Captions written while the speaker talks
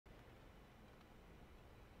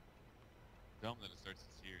dumb that it starts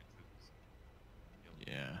this year instead of just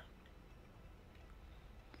yellow. Yeah.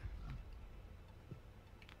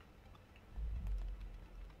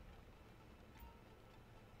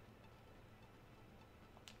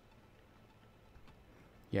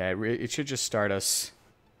 Yeah, it should just start us.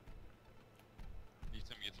 Each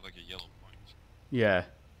time you get to like a yellow point. Yeah.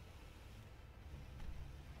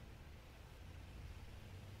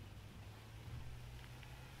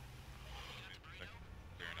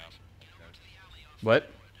 Clearing out. What?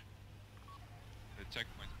 The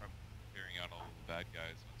checkpoint's probably clearing out all the bad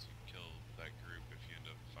guys once you kill that group if you end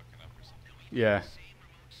up fucking up or something. Yeah. Same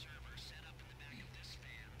remote server set up in the back of this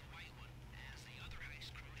van, the white one, as the other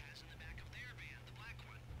heist crew has in the back of their van, the black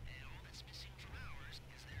one. And all that's missing from ours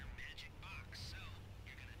is their magic box. So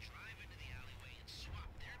you're gonna drive into the alleyway and swap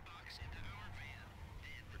their box into our van.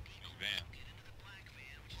 Then the people Van. get into the black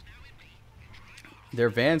van, which is now empty, and drive off.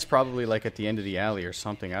 Their van's probably like at the end of the alley or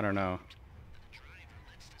something. I don't know. The driver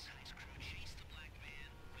lets this heist crew chase the black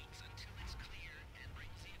van, waits until it's clear, and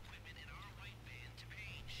brings the equipment in our white van to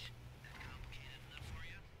Paige. That complicated enough for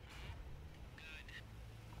you? Good.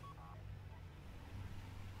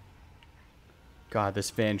 God, this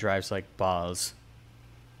van drives like balls.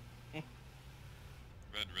 Red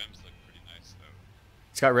rims look pretty nice though.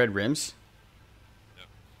 It's got red rims.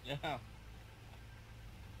 Yep. Yeah.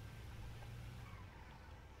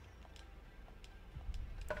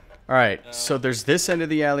 All right, so there's this end of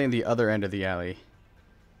the alley and the other end of the alley.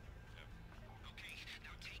 Okay,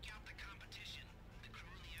 now take out the competition. The crew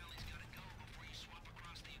in the alley's gotta go before you swap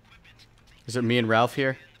across the equipment. Is it me and Ralph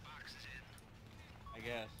here? And the box is in. I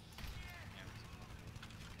guess.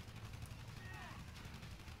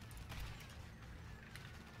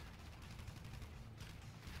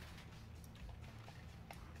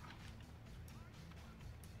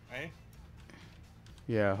 Right?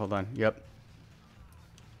 Yeah, hold on. Yep.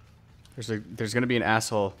 There's gonna be an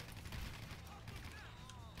asshole.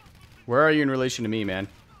 Where are you in relation to me, man?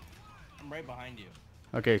 I'm right behind you.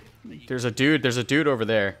 Okay, there's a dude over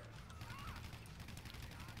there.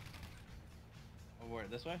 Oh, where?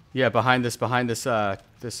 This way? Yeah, behind this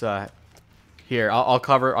here. I'll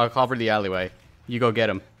cover the alleyway. You go get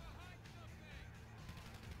him.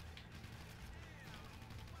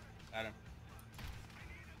 Got him.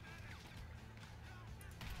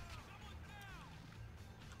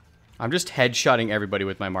 I'm just headshotting everybody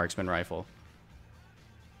with my marksman rifle.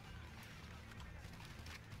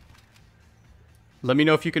 Let me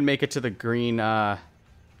know if you can make it to the green, That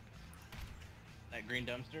green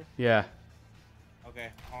dumpster? yeah. Okay,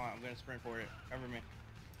 hold on. I'm gonna sprint for it. Cover me.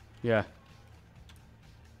 Yeah.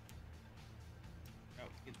 No,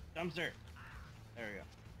 get dumpster. There we go.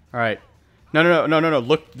 All right. No.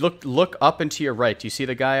 Look up and to your right. Do you see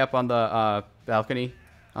the guy up on the balcony,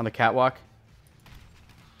 on the catwalk?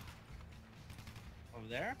 Over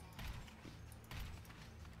there?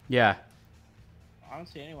 Yeah. I don't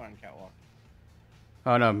see anyone on the catwalk.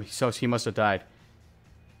 Oh no. So he must have died.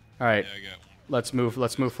 All right. Yeah, I got one.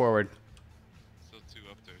 Let's move forward. Still two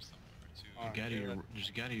up there somewhere. Or two. Alright. There's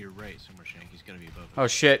a guy to your right somewhere, Shank. He's gotta be above us. Oh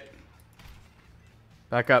shit.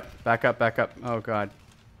 Back up. Oh god.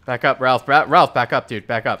 Back up, Ralph. Ralph, back up, dude.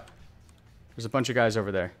 Back up. There's a bunch of guys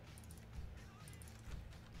over there.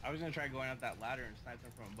 I was gonna try going up that ladder and snipe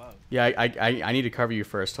them from above. Yeah, I need to cover you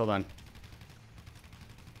first. Hold on.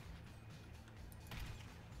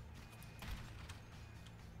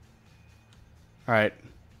 All right.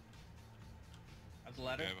 That's the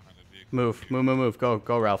ladder? Guy behind the vehicle. Move.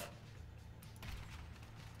 Go, Ralph.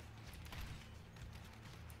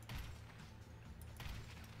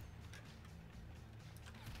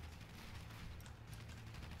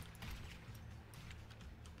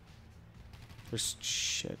 There's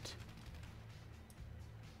shit.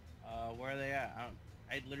 Where are they at?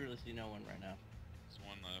 I literally see no one right now. There's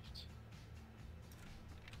one left.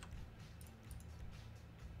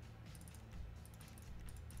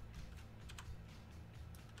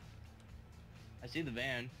 I see the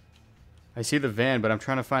van. I see the van, but I'm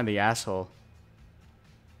trying to find the asshole.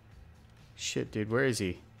 Shit, dude, where is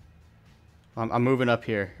he? I'm moving up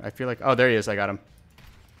here. I feel like... Oh, there he is. I got him.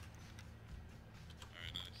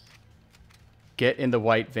 Alright, nice. Get in the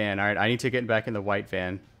white van. All right, I need to get back in the white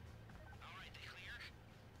van. Alright, they clear?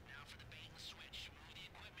 Now for the bait and switch. Move the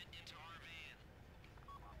equipment into our van.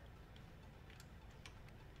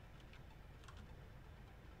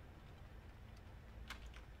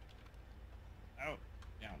 Oh,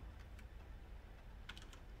 down.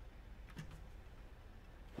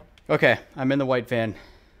 Okay, I'm in the white van.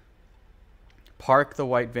 Park the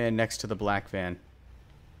white van next to the black van.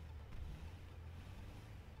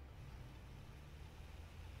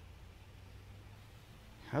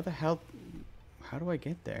 How the hell... How do I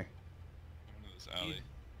get there? Come into this alley.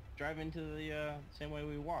 Drive into the same way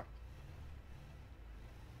we walked.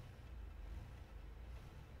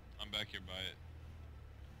 I'm back here by it.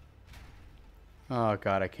 Oh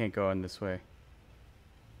god, I can't go in this way.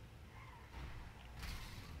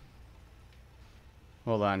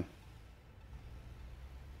 Hold on.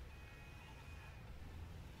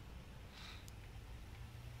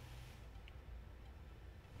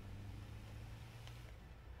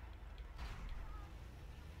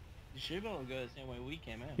 You should be able to go the same way we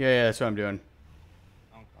came in. Yeah, that's what I'm doing.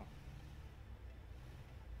 Okay.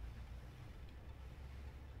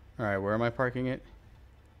 Alright, where am I parking it?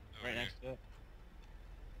 Over Right here. next to it.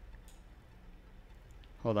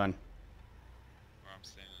 Hold on. Where I'm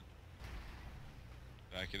standing.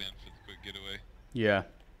 Back it in for the quick getaway. Yeah.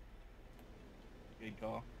 Good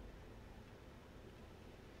call.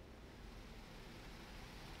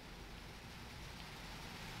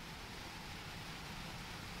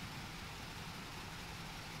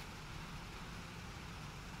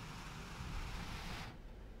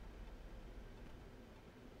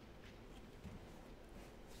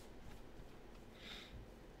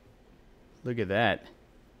 Look at that.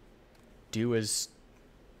 Dua's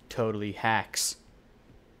totally hacks.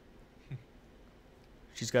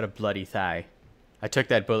 She's got a bloody thigh. I took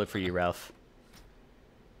that bullet for you, Ralph.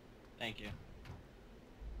 Thank you.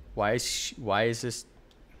 Why is this...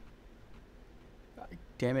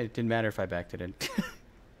 Damn it, it didn't matter if I backed it in. Okay, now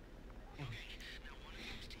one of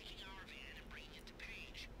you is taking our van and bringing it to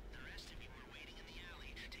Paige. The rest of you are waiting in the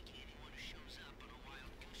alley, taking anyone who shows up on a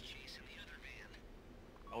wild goose chase in the other van.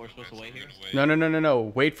 Oh, we're supposed to wait here? No, no, no, no,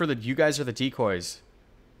 no. Wait for the... You guys are the decoys.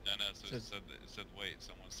 No, no, so it said wait.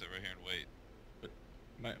 Someone sit right here and wait.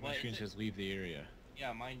 My What screen is it? says leave the area.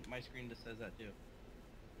 Yeah, my screen just says that too.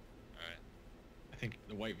 Alright. I think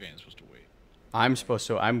the white van's supposed to wait. I'm supposed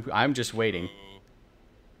to... I'm just waiting. Oh,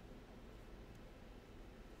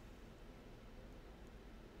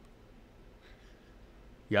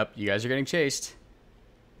 Yep, you guys are getting chased.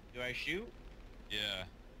 Do I shoot? yeah.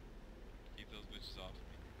 Keep those bitches off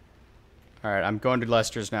me. Alright, I'm going to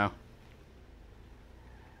Lester's now.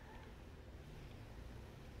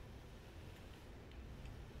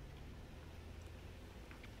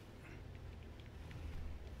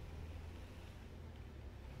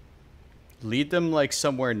 Lead them like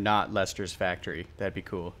somewhere not Lester's factory. That'd be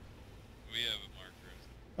cool. We have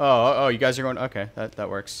a marker. Oh, you guys are going... Okay, that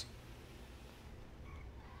works.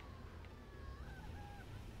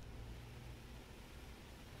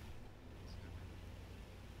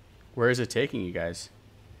 Where is it taking you guys?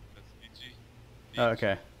 That's BG. Oh,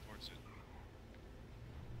 okay. Towards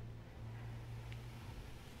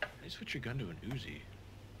it. They switch your gun to an Uzi.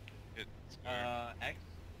 Hit square. X?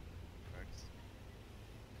 X.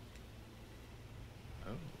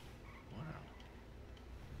 Oh, wow.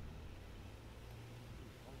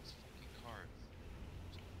 All these fucking cards.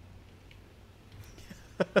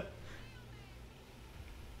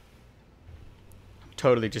 I'm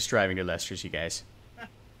totally just driving to Lester's, you guys.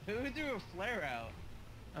 Who threw a flare out?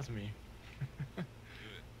 That's me. Do it.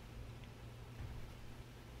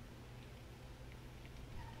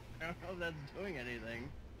 I don't know if that's doing anything.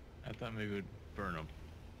 I thought maybe it would burn them.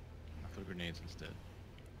 I'll throw grenades instead.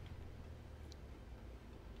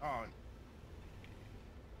 Oh.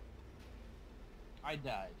 I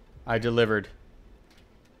died. I delivered.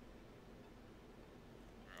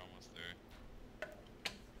 We're almost there.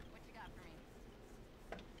 What you got for me?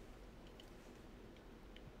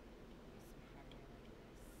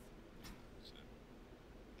 Shit.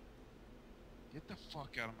 Get the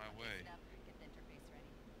fuck out of my way. Get up, get the interface ready.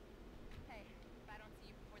 Hey, if I don't see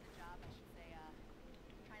you before the job, I should say,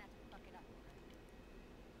 try not to fuck it up.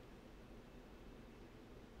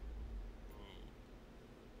 Whoa.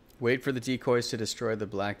 Wait for the decoys to destroy the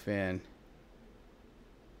black van.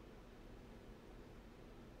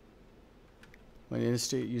 When in the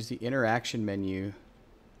state, use the interaction menu.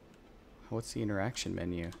 What's the interaction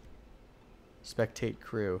menu? Spectate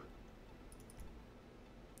crew.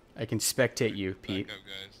 I can spectate you, Pete. Back up,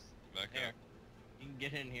 guys. Back There. up. You can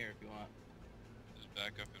get in here if you want. Just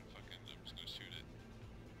back up and fucking, I'm just gonna shoot it.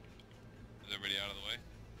 Is everybody out of the way?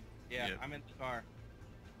 Yeah, Yep. I'm in the car.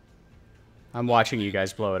 I'm watching you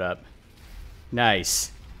guys blow it up.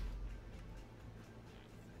 Nice.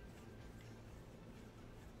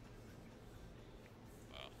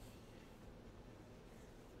 Wow.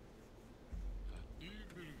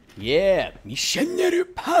 Yeah. Missionary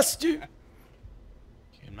past you. Okay,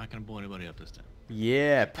 I'm not gonna blow anybody up this time.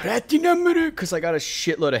 Yeah. Platinum, because I got a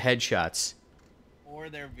shitload of headshots. Or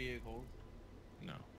their vehicles.